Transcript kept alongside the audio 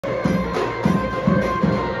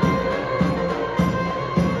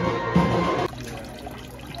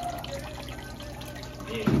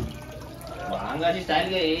अशी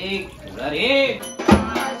स्टाईल एक अरे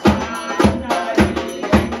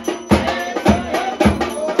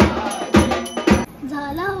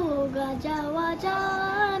झाला हो गाजावाजा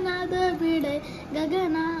नाद भिडे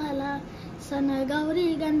गगनाला सन गौरी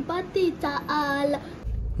गणपतीचा आला.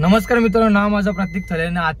 नमस्कार मित्रांनो, नाव माझं प्रतीक थाले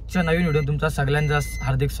आणि आजच्या नवीन व्हिडिओ तुमचं सगळ्यांचं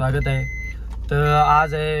हार्दिक स्वागत आहे. तर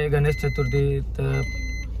आज आहे गणेश चतुर्थी. तर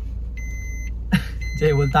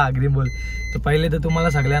जे बोलता अग्रिम बोल. तर पहिले तर तुम्हाला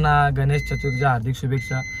सगळ्यांना गणेश चतुर्थीच्या हार्दिक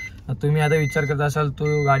शुभेच्छा. तुम्ही आता विचार करत असाल तू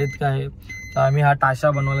गाडीत काय, तर आम्ही हा टाशा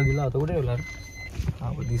बनवायला दिला होता. कुठे ठेवला?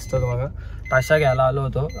 हा दिसतो बघा, टाशा घ्यायला आलो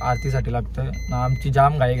होतो, आरतीसाठी लागतोय. आमची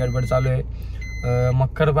जाम घाई गडबड चालू आहे.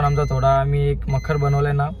 मखर पण आमचा थोडा, आम्ही एक मखर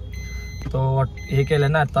बनवलाय ना, तो हे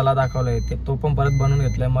केलं ना, त्याला दाखवलंय ते, तो पण परत बनवून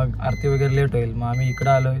घेतलाय. मग आरती वगैरे लेट होईल, मग आम्ही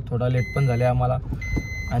इकडं आलोय. थोडा लेट पण झाले आम्हाला.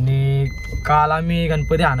 आणि काल आम्ही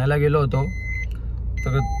गणपती आणायला गेलो होतो,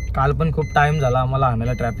 तर काल पण खूप टाइम झाला आम्हाला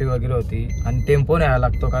आणायला. ट्रॅफिक वगैरे होती आणि टेम्पो न्यायला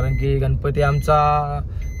लागतो, कारण की गणपती आमचा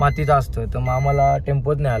मातीचा असतो, तर मग आम्हाला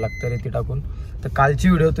टेम्पोच न्यायला लागतं रेती टाकून. तर कालची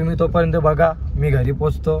व्हिडिओ तुम्ही तोपर्यंत बघा, मी घरी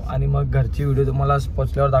पोचतो आणि मग घरची व्हिडिओ तुम्हाला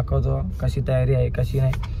पोचल्यावर दाखवतो कशी तयारी आहे कशी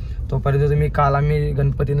नाही. तोपर्यंत तुम्ही काल आम्ही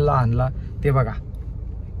गणपतीला आणला ते बघा.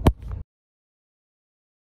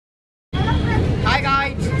 हाय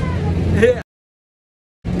गाईज,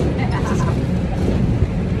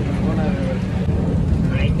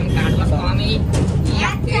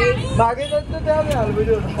 मागे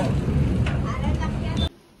व्हिडिओ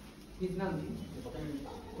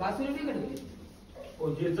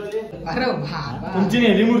तुमची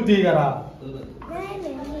नेली मूर्ती करा.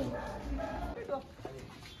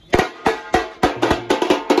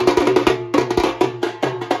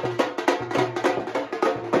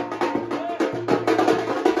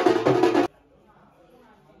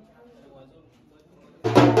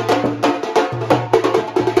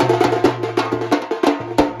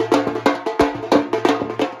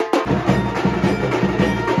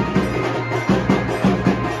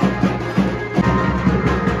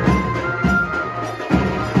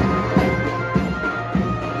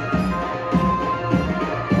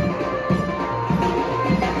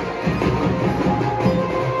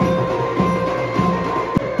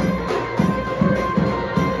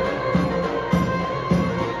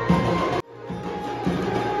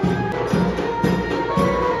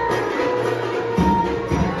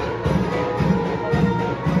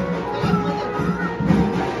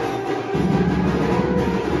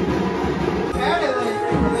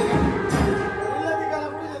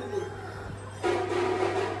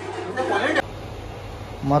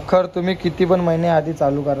 मखर तुम्ही किती पण महिने आधी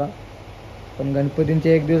चालू करा, पण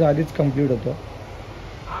गणपतींचे एक दिवस आधीच कंप्लीट होतो.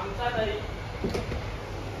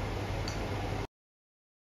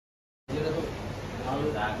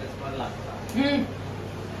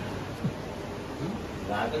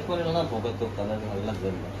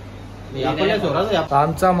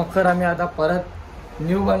 आमचा मखर आम्ही आता परत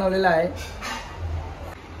न्यू बनवलेला आहे.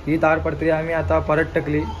 ही ताडपत्री आम्ही आता परत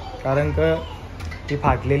टाकली, कारण का ती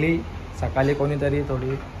फाटलेली. सकाळी कोणीतरी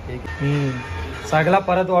थोडी एक सगळा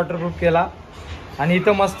परत वॉटरप्रूफ केला. आणि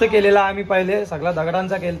इथं मस्त केलेला आम्ही, पहिले सगळा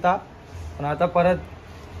दगडांचा केलता, पण आता परत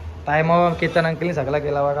टायमावर केतन अंकलनी सगळा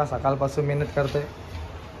केला. बघा सकाळपासून मेहनत करतोय.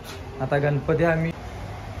 आता गणपती आम्ही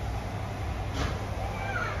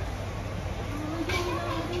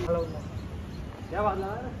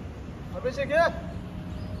अभिषेक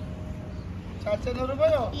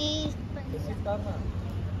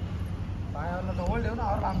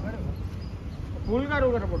फुल काढू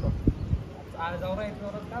कर फोटो.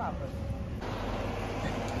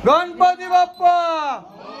 गणपती बाप्पा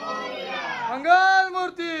मंगल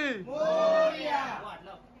मूर्ती.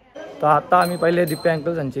 तर आता आम्ही पहिले दिप्या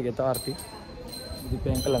अंकल यांची घेतो आरती.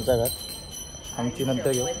 दिप्या अंकल यांचा घर, आमची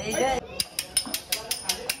नंतर घेऊ.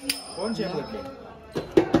 कोण शेप घेतले?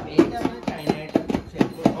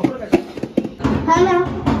 हॅलो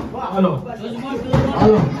हॅलो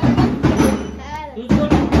हॅलो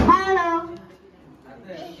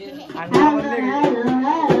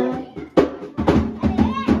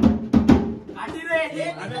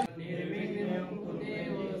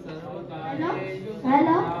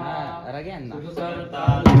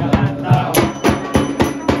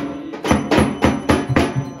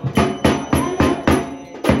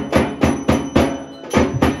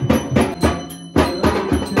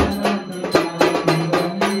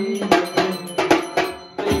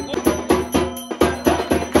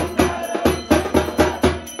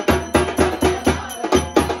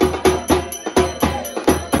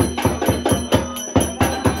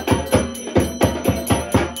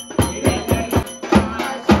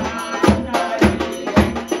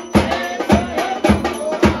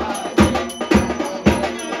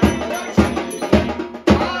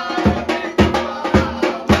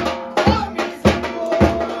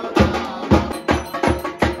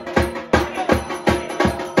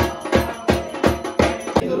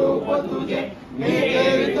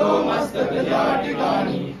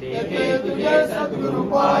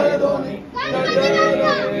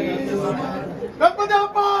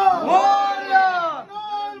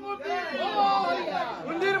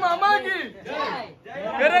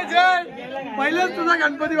पहिलेच तुझा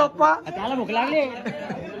गणपती बाप्पा. त्याला भूक लागली.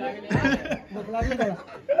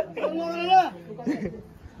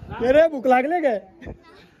 रे भूक लागले काय?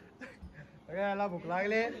 याला भूक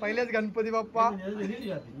लागले. पहिलेच गणपती बाप्पा.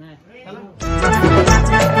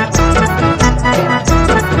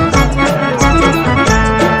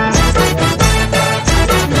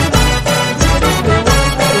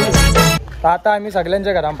 आता आम्ही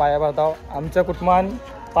सगळ्यांच्या घरात पाया पडतो. आमच्या कुटुंबात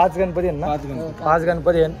 5 गणपती आहेत ना. 5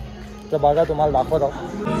 गणपती आहेत. तर बघा तुम्हाला दाखवतो.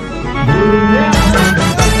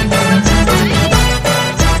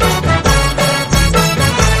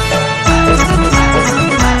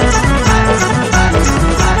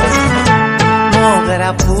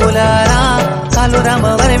 मोगरा फुलरा कालू राम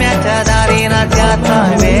वरम्याच्या दारी नात्याचा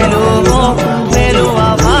वेलू वेलू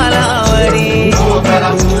भालावरी.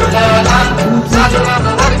 मोगरा फुलरा कालू राम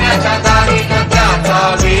वरम्याच्या दारी नात्याचा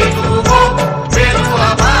वेलू वेलू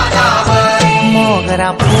भालावरी.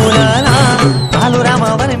 मोगरा फुलरा कालू राम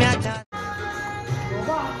वरम्याच्या.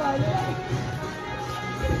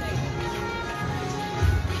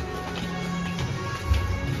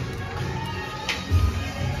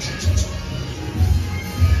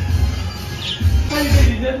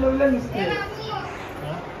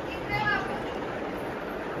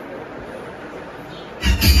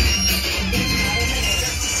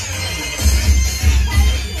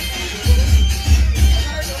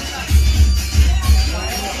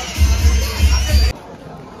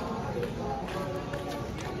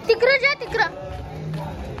 तिकडं जा तिकडं.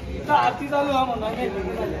 आरती चालू हा म्हणा.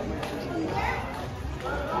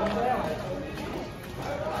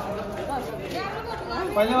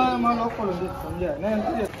 पहिले मला लोक पडून देत समजा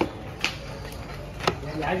नाही.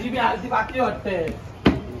 याची बी आरती बाकी वाटते.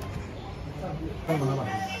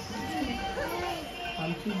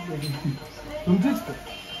 तुमचीच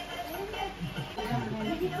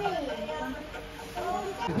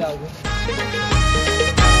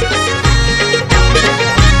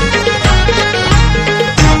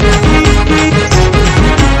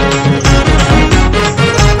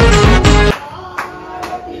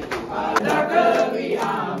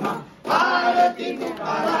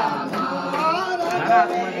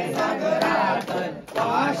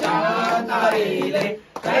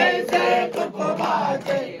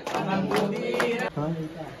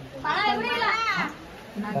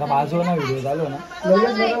जरा बाजू ना. व्हिडिओ चालू ना.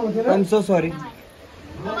 I am so sorry.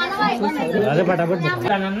 अरे पटापट.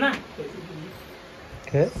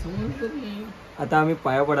 आता आम्ही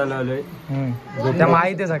पाया पडायला आलोय. त्या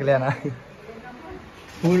माहिती आहे सगळ्यांना.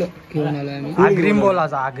 फुल घेऊन आलोय आम्ही. अग्रिम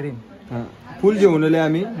बोलायचा अग्रिम. फुल घेऊन आले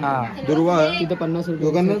आम्ही. दुर्वा तिथं 50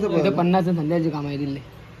 दोघांना रुपये. 50 संध्याची काम आहे दिले.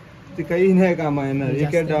 ते काही नाही काम आहे ना.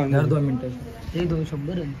 एक 2 मिनिटं. हे 2 शब्द.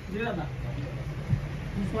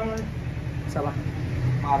 चला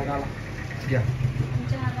मार्गाला घ्या.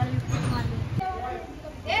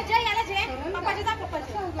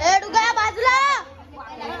 ए डुगा बाजूला.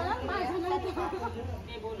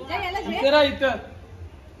 इथं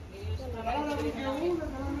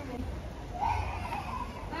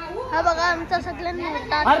हा बघा आमचा सगळ्यांना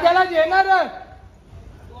मोठा. अरे त्याला येणार.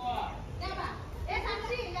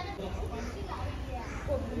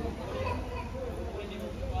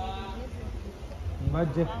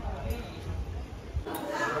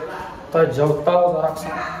 तर जेवता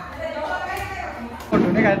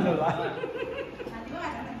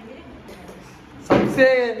सबसे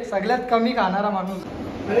सगळ्यात कमी खाणारा माणूस.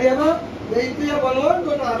 अरे या बघ इथे बनवून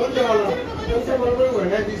तो टाकून जेवायला बरोबर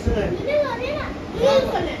घडण्यात दिसत नाही.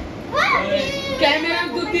 कॅमेरा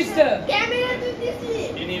तू दिसत. कॅमेरा तू दिसली.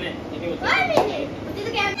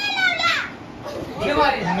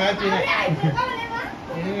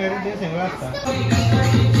 सगळं असतं.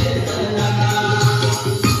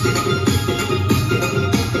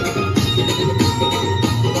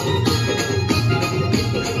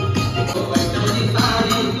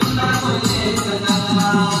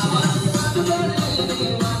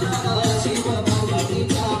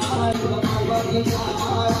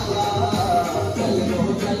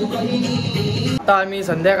 आता आम्ही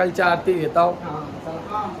संध्याकाळची आरती घेत आहोत.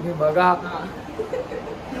 बघा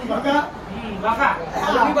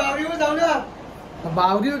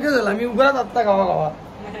बावरी वगैरे झाला. मी उभा आत्ता गावा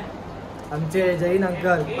आमचे Jain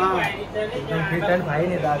uncle fit and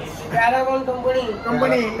fine येतात. पॅरागॉन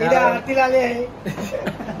कंपनी इथे आरतीला आले आहे.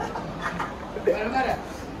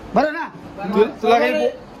 बरं ना.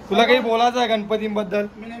 तुला काही बोलायचं आहे गणपतीबद्दल?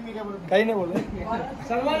 काही नाही बोलत.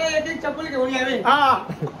 सर्वांना एक एक चप्पल घेऊन यावे.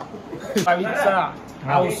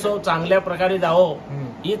 हा उत्सव चांगल्या प्रकारे जावो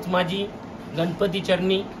हीच माझी गणपती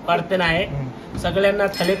चरणी प्रार्थना आहे. सगळ्यांना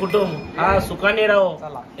थाले कुटुंब हा सुखाने राहो.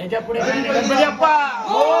 याच्या पुढे गणपती बाप्पा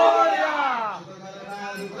मोरया.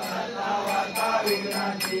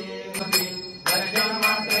 विघ्नाची गर्जन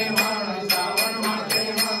मात्रे म्हण श्रावण मात्रे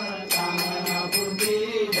म्हण सामनापूर्ती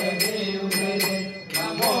जय देव जय देव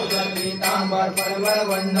लंबोदर पीतांबर पर्वळ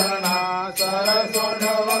वंदना सरसोंड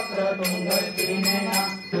वक्र तुंग त्रिनेना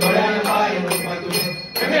डोळ्यान पाय रूपतु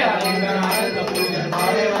प्रेमेला लिंगनाथ पूजन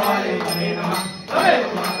भावे वाले मने नमः तमेव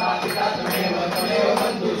माता पिता तमेव तमेव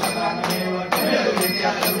बंधु सखा तमेव तमेव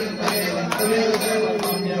विद्या तमेव तमेव सर्व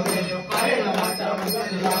पुण्यमेव पारेण वाचा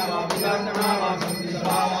मंगला वापिकांतना वासंति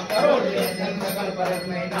सभावा करोडि यज्ञ सकल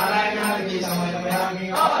परस्मै नारायणार्पि समर्पयामि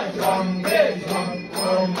आज्वं देवं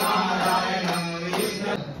ओम नारायण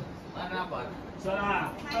विष्णु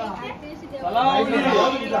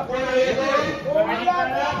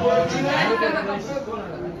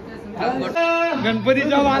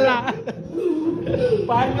गणपतीच्या वाला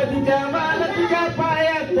पार्वतीच्या माला तुझ्या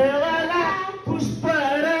पायात वाला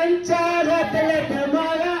पुष्परांच्या घातल्यात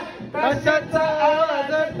माला कशाचा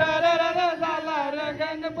आवाज टररर झाला रे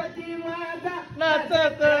गणपती माझा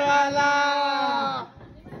नाचत आला.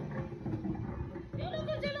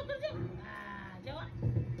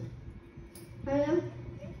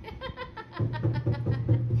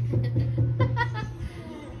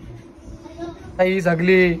 ही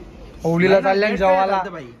सगळी ओवलीला चालल्या जेवायला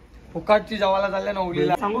फुकाटची जेवायला चालल्या ना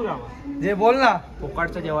ओवलीला सांगू का जे बोल ना.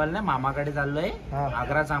 पोकाटचं जेवायला नाही मामाकडे चाललोय. हा.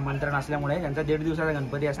 आग्राचं आमंत्रण असल्यामुळे त्यांचा 1.5 दिवसाचा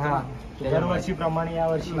गणपती असतो हा. दरवर्षी प्रमाणे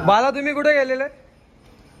यावर्षी बाला तुम्ही कुठे गेलेले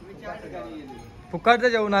फुकाटचं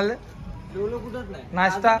जेवण आले कुठंच नाही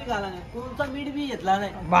नाश्ता कोणता मीठ बी घेतला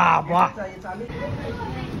नाही. बाबा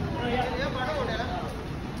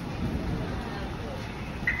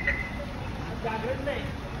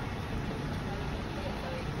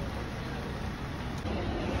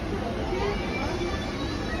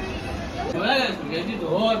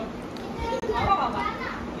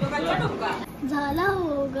झाला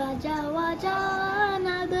हो गाजावाजा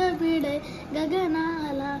नाद भिडे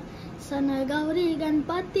गगनाला सन गौरी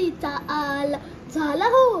गणपतीचा आला. झाला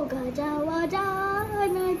हो गाजावाजा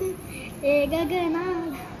नाद ए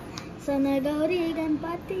गगनाला सन गौरी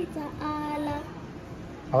गणपतीचा आला.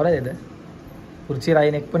 आवरा येते पुढची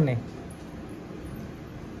राहीन एक पण नाही.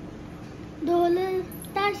 ढोल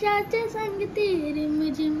ताशाचे संगती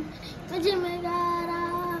रिमझिम झिम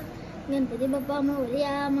गारा गणपती बाप्पा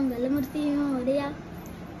मोरया मंगलमूर्ती मोरया.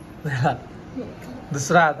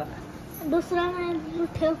 दुसरा आता दुसरा नाही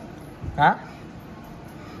ठेव. हा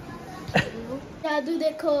जादू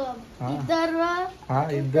देखो हाँ. इधर व हा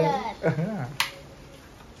इधर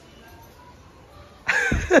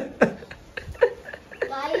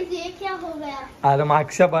गाइस ये क्या हो गया? अरे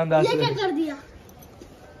मागच्या बंद ये क्या कर दिया?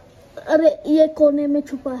 अरे ये कोने में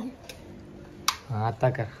छुपा है. हा आता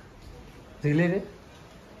कर दिले रे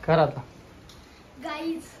कर आता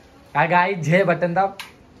गाइस काय गाई झे बटन दाब.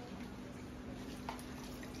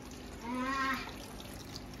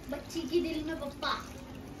 बच्ची की दिल में पप्पा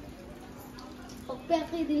पप्पा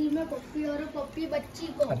के दिल में पप्पी और पप्पी बच्ची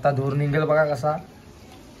को. आता धूर निघेल बघा कसा.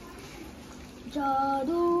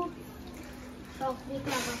 जादू चॉकलेट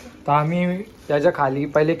लगा. तर आम्ही त्याच्या खाली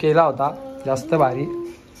पहिले केला होता जास्त भारी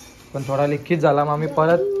पण थोडा लिक्कीत झाला मग आम्ही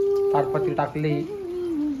परत ताडपत्री टाकली.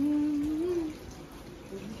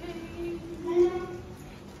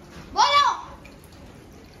 बोलो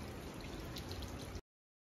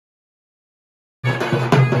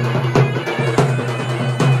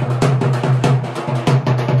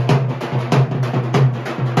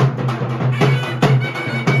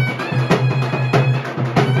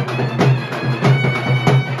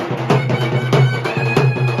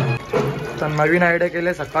तर नवीन आयडिया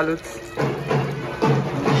केले सकाळच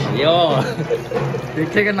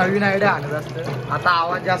इथे का नवीन आयडिया आणत असतं. आता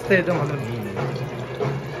आवाज जास्त येतो म्हणून.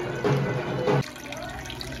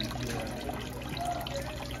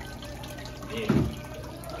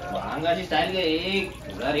 वांगाची स्टाईल एक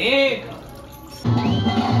उडा रे.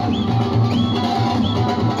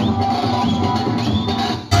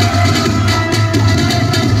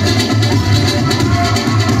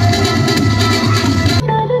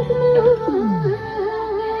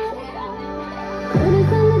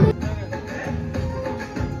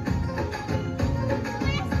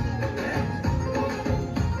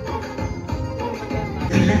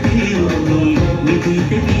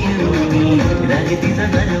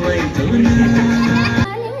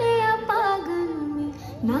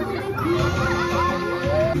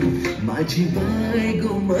 माझी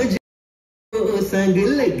बायगो माझी सांग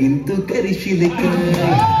लगीन तू करशील का.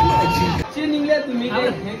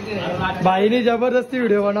 बाईने जबरदस्ती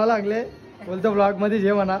व्हिडिओ बनावा लागले बोलतो ब्लॉग मध्ये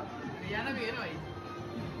जे म्हणा.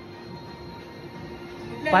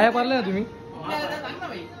 पाया पारले ना तुम्ही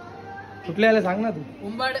कुठले आले सांग ना तू.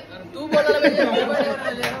 तू बोलायला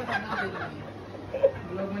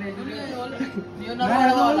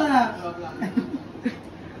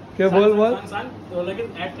के बोल बोल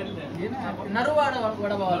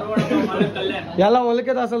याला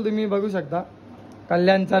ओळखत असाल तुम्ही, बघू शकता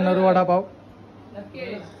कल्याणचा नरू वडापाव.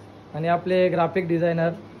 आणि आपले ग्राफिक डिझायनर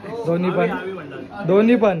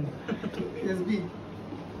दोन्ही पण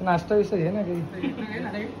नाश्ता विषय आहे ना काही.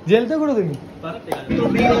 जेलते कुठं तुम्ही?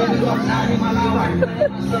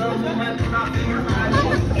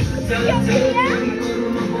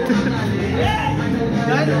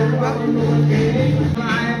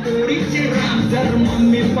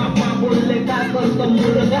 मम्मी पापा बोलले का करतो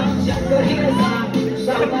मुलगा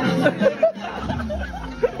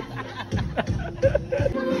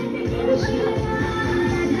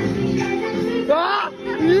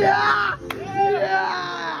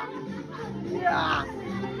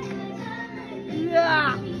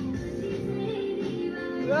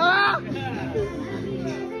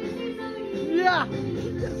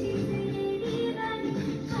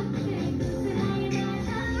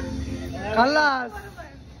खाल्लास